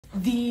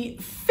The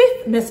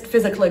fifth missed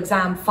physical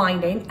exam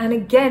finding, and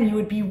again, you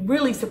would be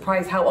really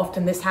surprised how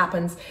often this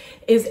happens,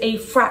 is a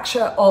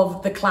fracture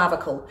of the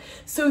clavicle.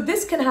 So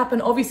this can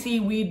happen, obviously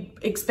we'd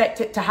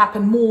expect it to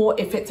happen more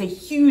if it's a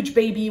huge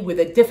baby with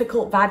a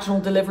difficult vaginal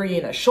delivery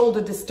and a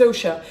shoulder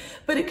dystocia,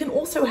 but it can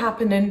also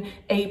happen in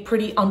a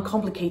pretty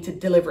uncomplicated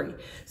delivery.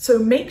 So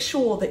make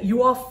sure that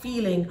you are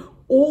feeling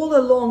all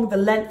along the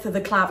length of the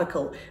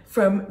clavicle,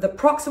 from the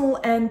proximal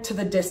end to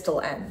the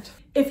distal end.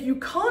 If you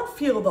can't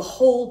feel the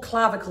whole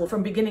clavicle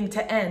from beginning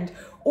to end,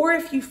 or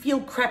if you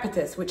feel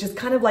crepitus, which is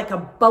kind of like a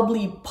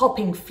bubbly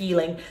popping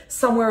feeling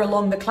somewhere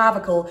along the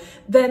clavicle,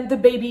 then the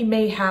baby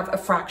may have a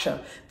fracture.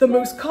 The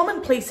most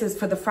common places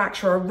for the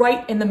fracture are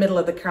right in the middle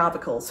of the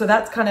clavicle. So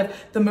that's kind of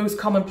the most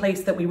common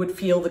place that we would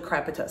feel the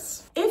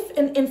crepitus. If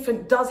an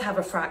infant does have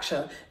a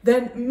fracture,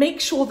 then make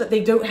sure that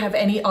they don't have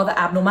any other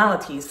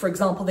abnormalities. For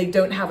example, they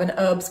don't have an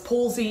Erb's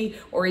palsy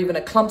or even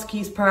a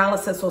Klumpsky's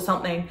paralysis or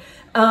something.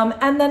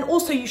 And then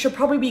also you should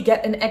probably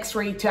get an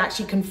x-ray to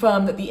actually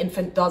confirm that the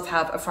infant does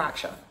have a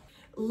fracture.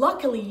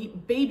 Luckily,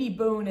 baby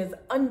bone is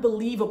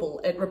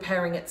unbelievable at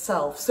repairing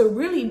itself. So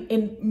really,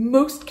 in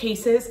most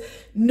cases,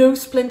 no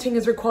splinting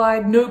is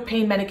required, no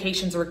pain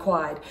medications are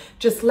required.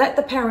 Just let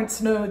the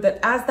parents know that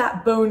as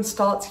that bone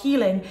starts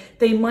healing,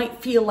 they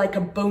might feel like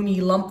a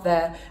bony lump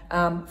there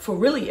for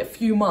really a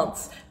few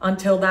months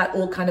until that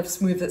all kind of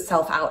smooths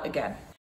itself out again.